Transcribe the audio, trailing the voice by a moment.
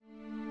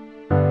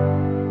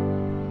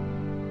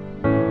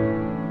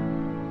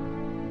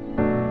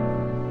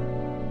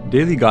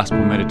Daily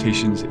Gospel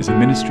Meditations is a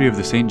ministry of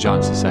the St.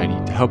 John Society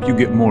to help you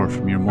get more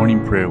from your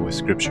morning prayer with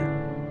Scripture.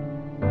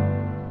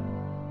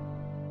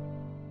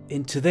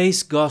 In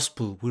today's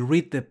Gospel, we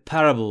read the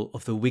parable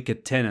of the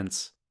wicked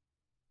tenants.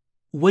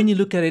 When you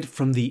look at it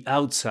from the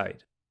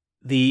outside,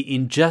 the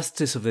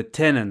injustice of the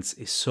tenants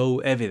is so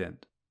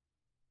evident.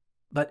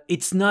 But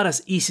it's not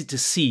as easy to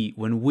see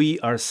when we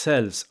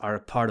ourselves are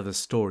a part of the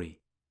story.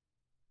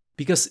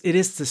 Because it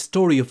is the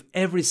story of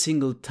every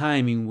single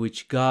time in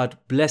which God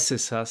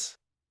blesses us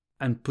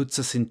and puts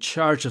us in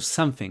charge of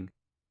something,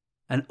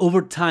 and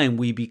over time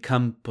we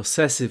become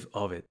possessive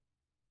of it.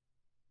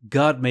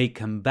 God may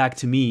come back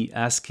to me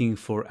asking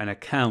for an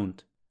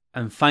account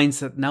and finds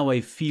that now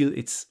I feel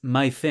it's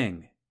my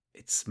thing,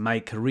 it's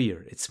my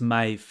career, it's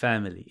my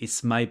family,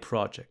 it's my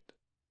project.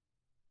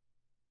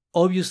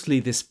 Obviously,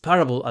 this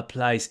parable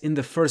applies in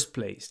the first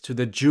place to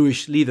the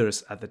Jewish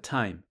leaders at the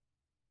time.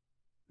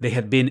 They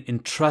had been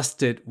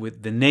entrusted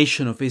with the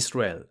nation of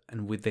Israel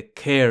and with the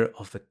care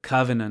of the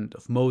covenant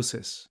of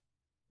Moses,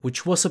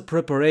 which was a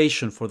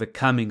preparation for the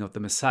coming of the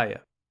Messiah.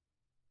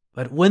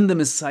 But when the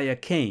Messiah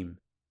came,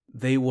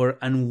 they were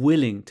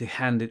unwilling to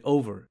hand it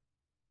over.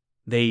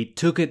 They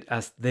took it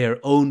as their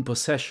own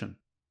possession.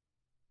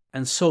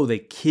 And so they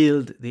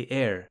killed the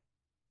heir.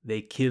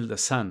 They killed the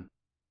son.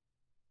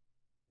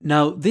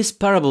 Now, this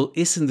parable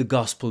is in the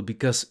gospel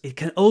because it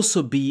can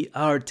also be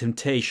our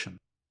temptation.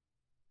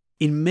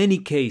 In many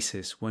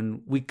cases,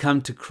 when we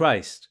come to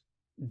Christ,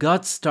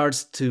 God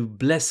starts to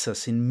bless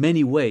us in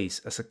many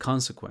ways as a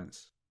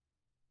consequence.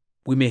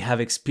 We may have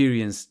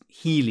experienced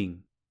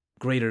healing,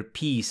 greater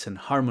peace and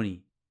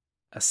harmony,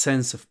 a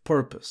sense of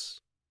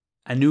purpose,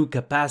 a new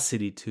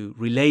capacity to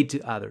relate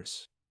to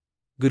others,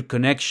 good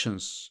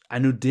connections, a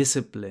new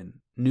discipline,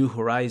 new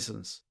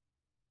horizons.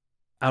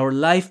 Our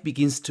life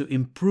begins to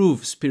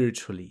improve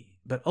spiritually,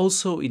 but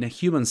also in a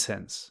human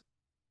sense.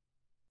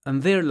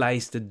 And there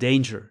lies the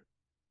danger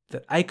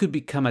that I could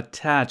become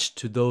attached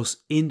to those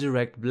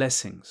indirect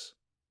blessings,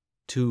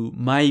 to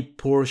my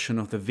portion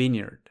of the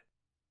vineyard,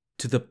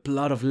 to the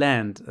plot of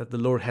land that the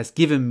Lord has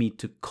given me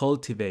to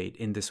cultivate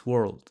in this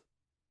world.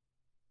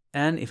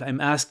 And if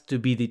I'm asked to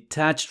be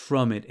detached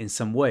from it in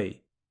some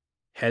way,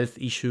 health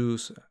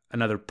issues,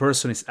 another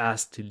person is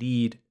asked to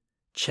lead,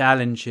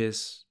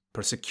 challenges,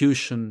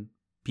 persecution,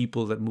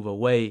 people that move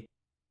away,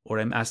 or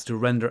I'm asked to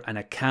render an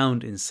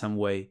account in some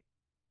way,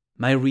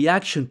 my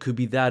reaction could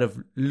be that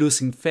of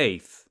losing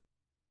faith,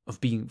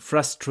 of being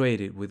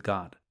frustrated with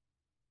God.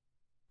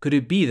 Could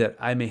it be that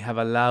I may have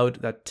allowed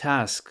that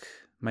task,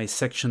 my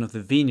section of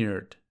the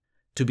vineyard,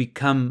 to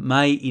become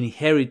my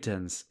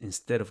inheritance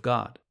instead of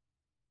God?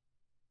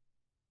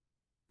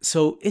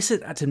 So is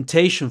it a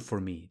temptation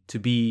for me to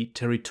be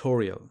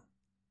territorial,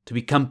 to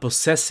become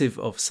possessive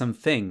of some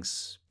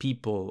things,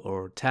 people,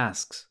 or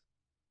tasks?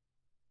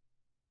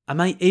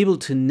 Am I able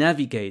to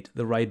navigate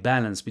the right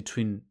balance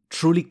between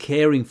truly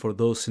caring for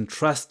those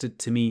entrusted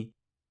to me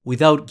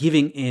without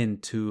giving in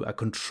to a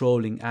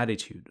controlling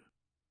attitude?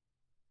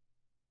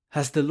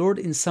 Has the Lord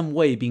in some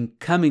way been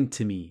coming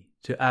to me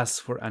to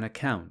ask for an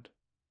account?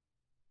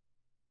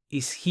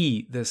 Is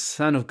He, the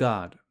Son of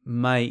God,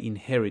 my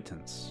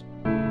inheritance?